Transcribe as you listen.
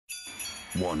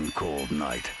One cold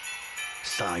night,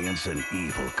 science and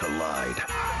evil collide.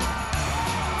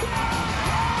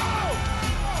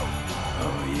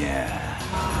 Oh, yeah.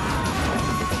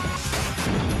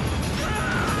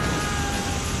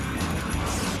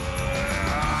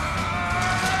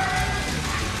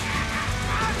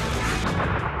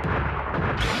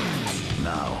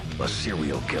 Now, a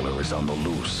serial killer is on the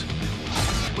loose.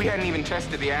 We hadn't even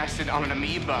tested the acid on an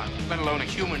amoeba, let alone a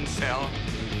human cell.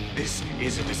 This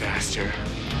is a disaster.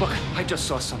 Look, I just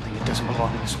saw something that doesn't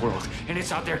belong in this world, and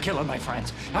it's out there killing my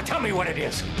friends. Now tell me what it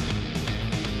is.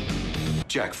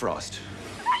 Jack Frost.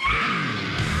 I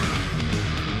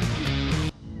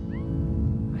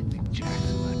think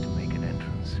Jack's about to make an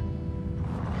entrance.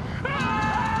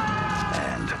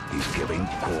 And he's giving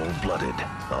Cold-Blooded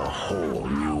a whole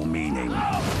new meaning.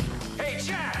 Hey,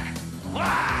 Jack!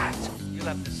 What? You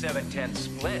left the 7-10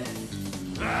 split.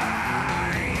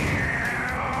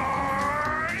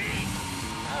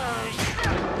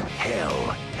 Hell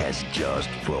has just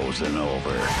frozen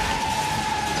over.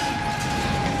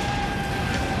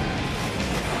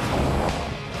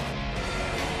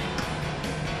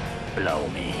 Blow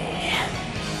me.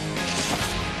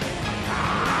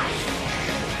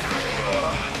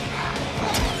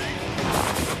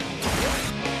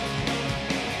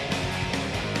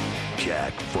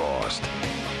 Jack Frost.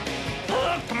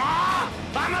 Look, Ma!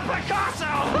 I'm a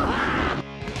Picasso!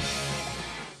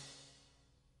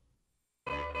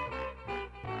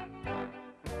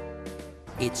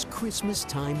 It's Christmas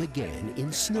time again in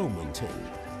Snowmanton,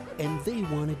 and they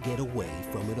want to get away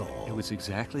from it all. It was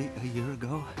exactly a year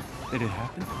ago that it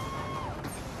happened.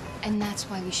 And that's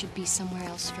why we should be somewhere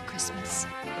else for Christmas.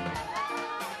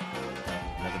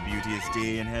 Another beauteous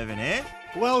day in heaven, eh?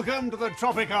 Welcome to the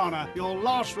Tropicana, your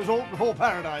last resort before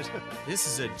paradise. This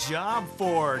is a job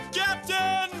for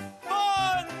Captain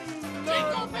Fun!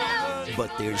 Jingle bells! But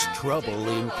there's trouble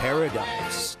in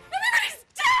paradise.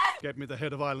 Get me the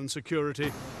head of island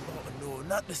security. Oh, no,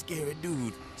 not the scary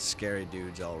dude. Scary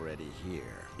dude's already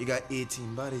here. You got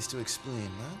 18 bodies to explain,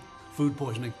 man. Food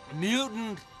poisoning.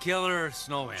 Mutant Killer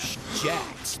Snowman.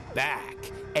 Jack's back,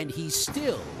 and he's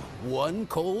still one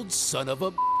cold son of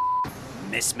a...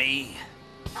 Miss me?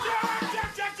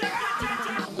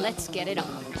 Let's get it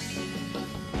on.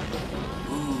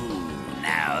 Ooh,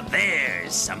 now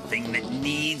there's something that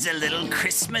needs a little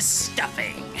Christmas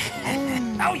stuffing.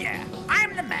 Oh, yeah,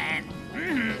 I'm the man.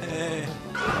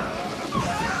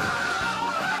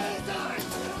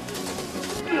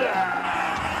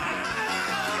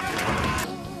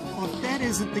 Oh, that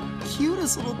isn't the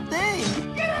cutest little thing.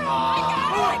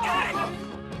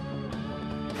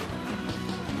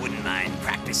 Wouldn't mind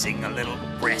practicing a little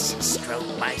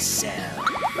breaststroke myself.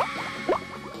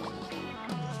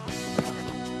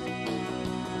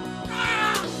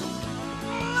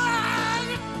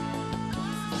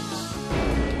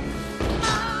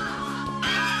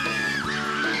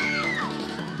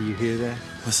 Do you hear that?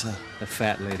 What's that? The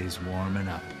fat lady's warming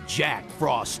up. Jack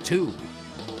Frost 2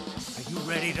 Are you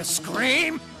ready to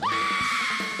scream?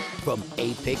 from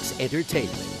Apex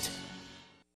Entertainment.